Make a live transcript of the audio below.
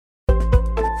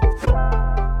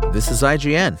This is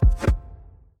IGN.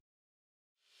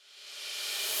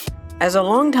 As a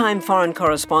longtime foreign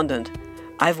correspondent,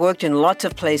 I've worked in lots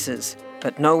of places,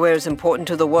 but nowhere as important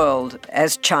to the world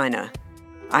as China.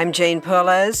 I'm Jane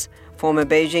Perlez, former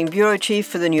Beijing bureau chief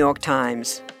for the New York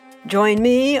Times. Join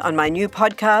me on my new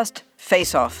podcast,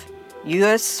 Face Off,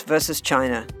 U.S. versus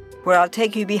China, where I'll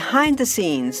take you behind the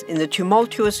scenes in the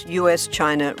tumultuous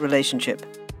U.S.-China relationship.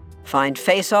 Find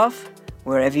Face Off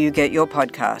wherever you get your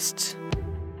podcasts.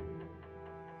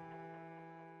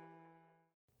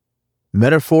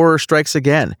 Metaphor strikes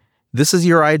again. This is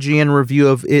your IGN review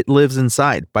of It Lives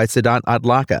Inside by Siddhant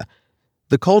Adlakha.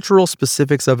 The cultural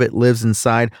specifics of It Lives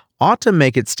Inside ought to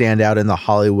make it stand out in the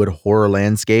Hollywood horror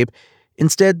landscape.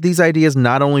 Instead, these ideas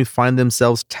not only find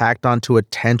themselves tacked onto a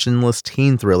tensionless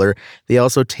teen thriller, they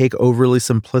also take overly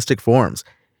simplistic forms.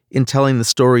 In telling the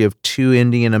story of two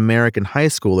Indian American high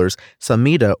schoolers,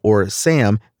 Samita, or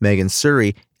Sam, Megan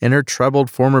Suri, and her troubled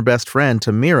former best friend,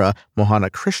 Tamira,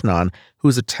 Mohana Krishnan,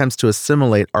 whose attempts to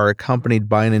assimilate are accompanied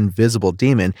by an invisible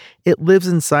demon, It Lives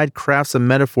Inside crafts a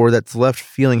metaphor that's left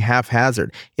feeling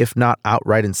haphazard, if not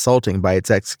outright insulting by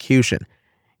its execution.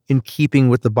 In keeping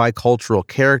with the bicultural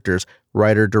characters,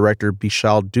 writer-director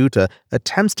Bishal Dutta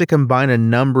attempts to combine a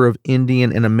number of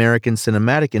Indian and American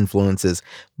cinematic influences,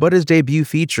 but his debut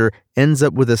feature ends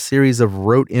up with a series of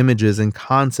rote images and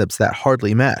concepts that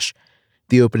hardly mesh.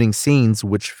 The opening scenes,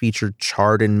 which feature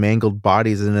charred and mangled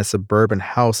bodies in a suburban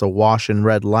house awash in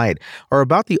red light, are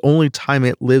about the only time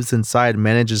It Lives Inside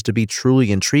manages to be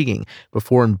truly intriguing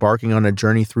before embarking on a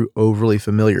journey through overly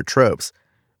familiar tropes.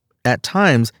 At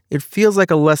times, it feels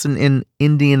like a lesson in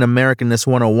Indian Americanness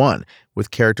 101,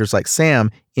 with characters like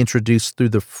Sam introduced through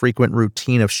the frequent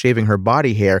routine of shaving her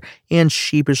body hair and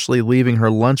sheepishly leaving her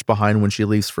lunch behind when she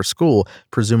leaves for school,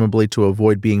 presumably to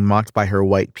avoid being mocked by her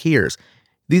white peers.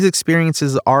 These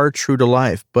experiences are true to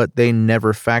life, but they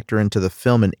never factor into the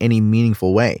film in any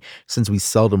meaningful way, since we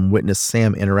seldom witness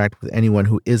Sam interact with anyone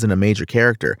who isn't a major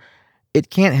character. It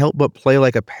can't help but play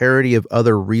like a parody of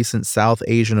other recent South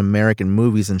Asian American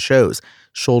movies and shows,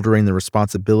 shouldering the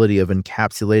responsibility of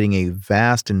encapsulating a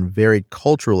vast and varied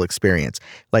cultural experience,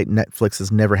 like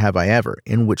Netflix's Never Have I Ever,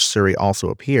 in which Suri also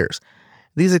appears.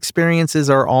 These experiences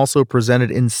are also presented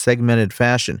in segmented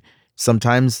fashion.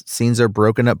 Sometimes scenes are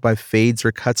broken up by fades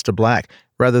or cuts to black,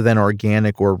 rather than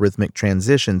organic or rhythmic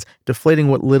transitions, deflating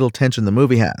what little tension the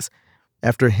movie has.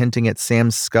 After hinting at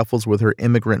Sam's scuffles with her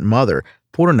immigrant mother,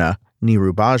 Purna,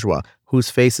 Niru Bajwa, whose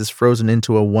face is frozen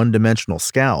into a one-dimensional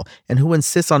scowl and who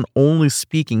insists on only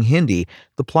speaking Hindi,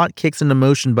 the plot kicks into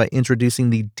motion by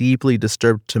introducing the deeply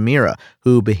disturbed Tamira,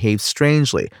 who behaves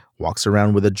strangely, walks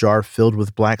around with a jar filled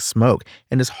with black smoke,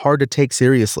 and is hard to take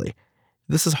seriously.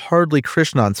 This is hardly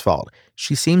Krishnan's fault.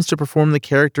 She seems to perform the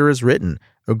character as written,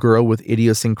 a girl with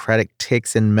idiosyncratic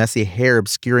tics and messy hair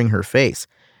obscuring her face.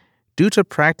 Dutta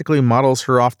practically models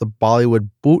her off the Bollywood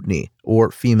Bhutni,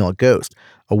 or female ghost,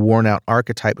 a worn-out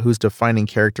archetype whose defining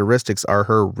characteristics are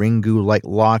her Ringu-like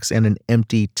locks and an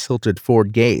empty, tilted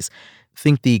forward gaze.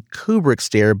 Think the Kubrick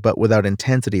stare, but without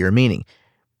intensity or meaning.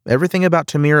 Everything about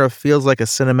Tamira feels like a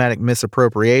cinematic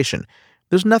misappropriation.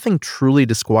 There's nothing truly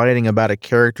disquieting about a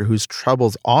character whose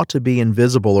troubles ought to be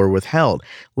invisible or withheld,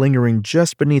 lingering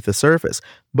just beneath the surface,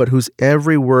 but whose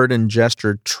every word and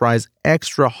gesture tries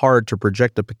extra hard to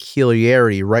project a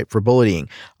peculiarity ripe for bullying,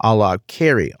 a la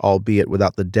Carrie, albeit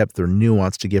without the depth or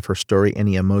nuance to give her story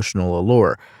any emotional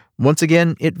allure. Once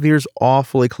again, it veers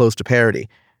awfully close to parody.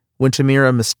 When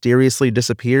Tamira mysteriously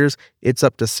disappears, it's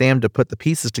up to Sam to put the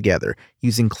pieces together,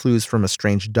 using clues from a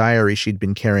strange diary she'd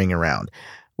been carrying around.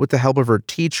 With the help of her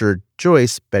teacher,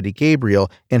 Joyce, Betty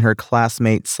Gabriel, and her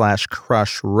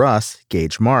classmate/crush Russ,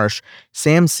 Gage Marsh,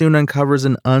 Sam soon uncovers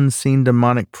an unseen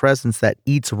demonic presence that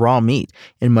eats raw meat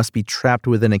and must be trapped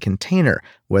within a container,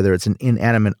 whether it's an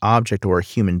inanimate object or a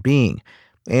human being.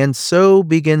 And so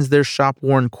begins their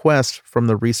shop-worn quest from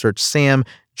the research Sam,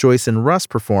 Joyce, and Russ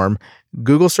perform.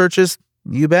 Google searches?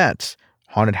 You bet.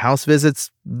 Haunted house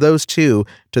visits? Those too,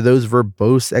 to those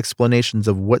verbose explanations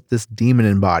of what this demon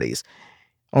embodies.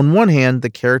 On one hand, the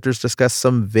characters discuss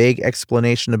some vague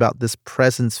explanation about this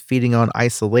presence feeding on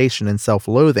isolation and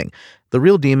self-loathing. The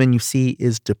real demon you see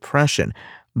is depression.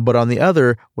 But on the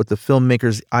other, what the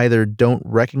filmmakers either don't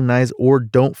recognize or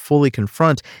don't fully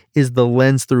confront is the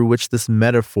lens through which this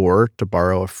metaphor, to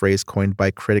borrow a phrase coined by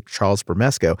critic Charles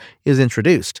Bramesco, is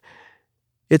introduced.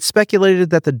 It's speculated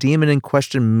that the demon in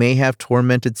question may have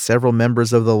tormented several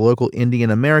members of the local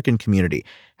Indian American community,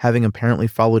 having apparently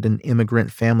followed an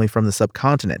immigrant family from the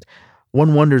subcontinent.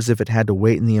 One wonders if it had to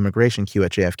wait in the immigration queue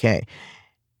at JFK.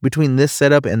 Between this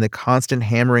setup and the constant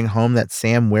hammering home that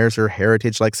Sam wears her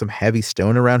heritage like some heavy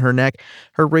stone around her neck,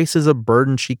 her race is a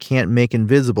burden she can't make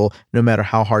invisible no matter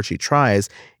how hard she tries,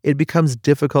 it becomes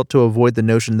difficult to avoid the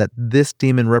notion that this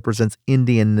demon represents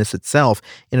Indianness itself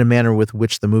in a manner with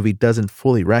which the movie doesn't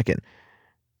fully reckon.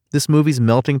 This movie's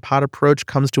melting pot approach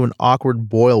comes to an awkward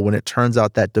boil when it turns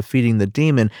out that defeating the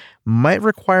demon might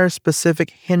require specific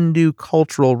Hindu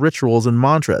cultural rituals and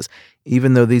mantras,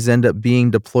 even though these end up being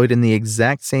deployed in the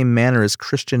exact same manner as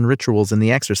Christian rituals in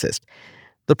The Exorcist.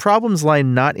 The problems lie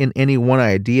not in any one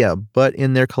idea, but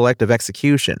in their collective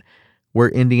execution. Where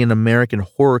Indian American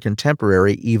horror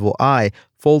contemporary Evil Eye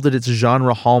folded its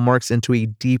genre hallmarks into a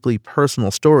deeply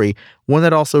personal story, one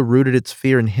that also rooted its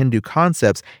fear in Hindu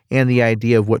concepts and the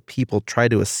idea of what people try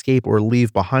to escape or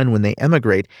leave behind when they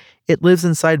emigrate, It Lives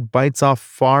Inside bites off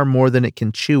far more than it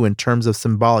can chew in terms of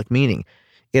symbolic meaning.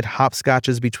 It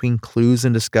hopscotches between clues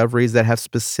and discoveries that have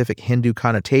specific Hindu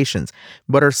connotations,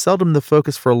 but are seldom the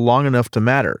focus for long enough to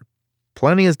matter.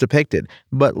 Plenty is depicted,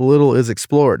 but little is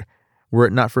explored. Were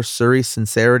it not for Suri's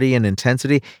sincerity and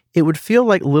intensity, it would feel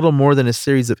like little more than a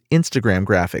series of Instagram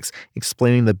graphics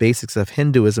explaining the basics of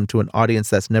Hinduism to an audience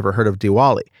that's never heard of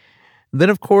Diwali. Then,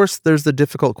 of course, there's the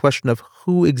difficult question of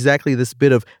who exactly this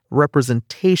bit of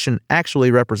representation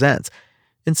actually represents.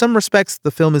 In some respects,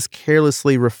 the film is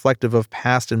carelessly reflective of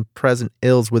past and present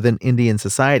ills within Indian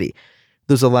society.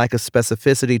 There's a lack of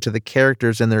specificity to the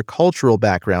characters and their cultural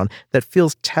background that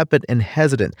feels tepid and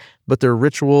hesitant, but their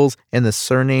rituals and the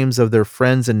surnames of their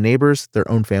friends and neighbors, their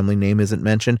own family name isn't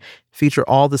mentioned, feature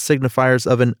all the signifiers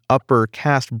of an upper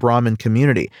caste Brahmin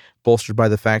community, bolstered by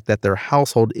the fact that their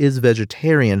household is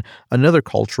vegetarian, another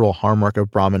cultural hallmark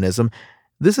of Brahmanism.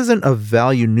 This isn't a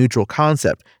value-neutral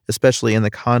concept, especially in the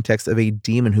context of a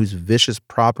demon whose vicious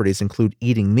properties include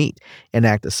eating meat, an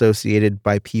act associated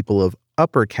by people of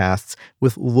upper castes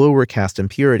with lower caste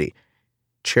impurity.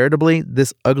 Charitably,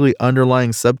 this ugly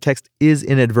underlying subtext is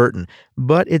inadvertent,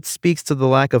 but it speaks to the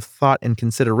lack of thought and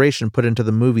consideration put into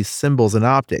the movie's symbols and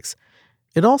optics.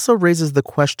 It also raises the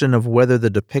question of whether the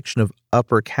depiction of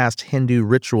upper caste Hindu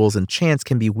rituals and chants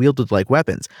can be wielded like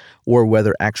weapons, or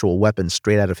whether actual weapons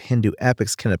straight out of Hindu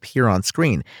epics can appear on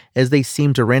screen, as they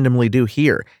seem to randomly do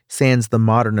here, sans the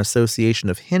modern association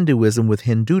of Hinduism with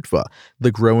Hindutva,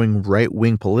 the growing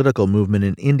right-wing political movement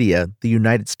in India, the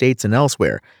United States, and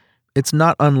elsewhere. It's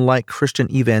not unlike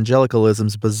Christian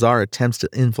evangelicalism's bizarre attempts to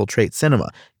infiltrate cinema,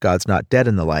 God's Not Dead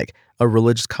and the like, a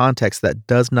religious context that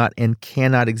does not and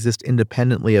cannot exist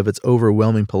independently of its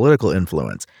overwhelming political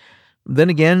influence. Then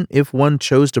again, if one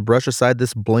chose to brush aside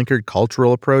this blinkered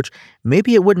cultural approach,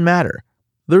 maybe it wouldn't matter.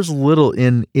 There's little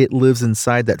in It Lives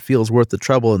Inside that feels worth the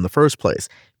trouble in the first place.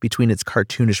 Between its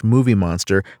cartoonish movie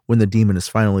monster, when the demon is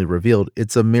finally revealed,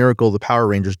 it's a miracle the Power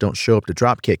Rangers don't show up to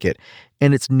dropkick it,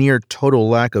 and its near total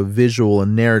lack of visual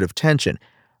and narrative tension.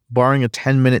 Barring a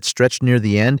 10-minute stretch near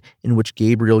the end, in which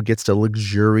Gabriel gets to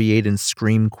luxuriate in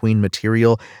Scream Queen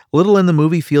material, little in the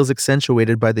movie feels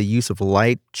accentuated by the use of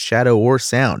light, shadow, or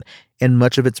sound, and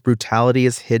much of its brutality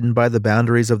is hidden by the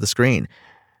boundaries of the screen.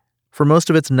 For most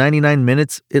of its 99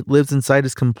 minutes, It Lives Inside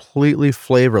is completely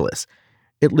flavorless.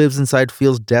 It Lives Inside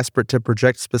feels desperate to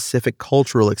project specific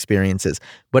cultural experiences,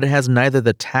 but it has neither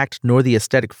the tact nor the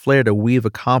aesthetic flair to weave a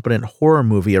competent horror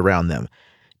movie around them.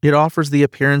 It offers the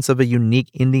appearance of a unique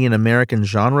Indian-American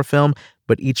genre film,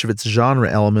 but each of its genre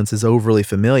elements is overly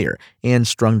familiar and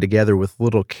strung together with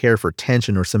little care for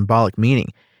tension or symbolic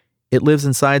meaning. It Lives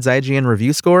Inside's IGN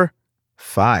review score?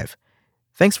 5.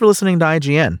 Thanks for listening to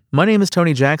IGN. My name is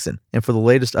Tony Jackson, and for the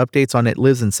latest updates on It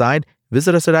Lives Inside,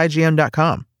 visit us at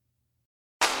IGN.com.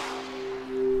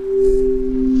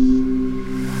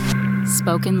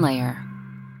 SpokenLayer.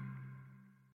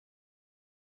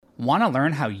 Want to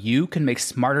learn how you can make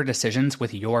smarter decisions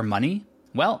with your money?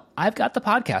 Well, I've got the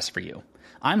podcast for you.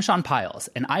 I'm Sean Piles,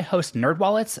 and I host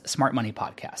NerdWallet's Smart Money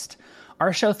Podcast.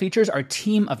 Our show features our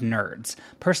team of nerds,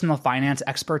 personal finance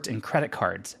experts in credit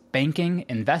cards, banking,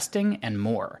 investing, and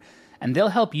more. And they'll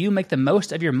help you make the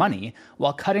most of your money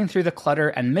while cutting through the clutter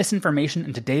and misinformation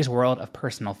in today's world of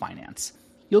personal finance.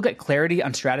 You'll get clarity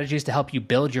on strategies to help you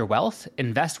build your wealth,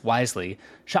 invest wisely,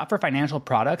 shop for financial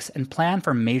products, and plan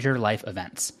for major life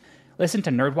events. Listen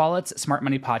to NerdWallet's Smart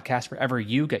Money Podcast wherever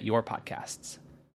you get your podcasts.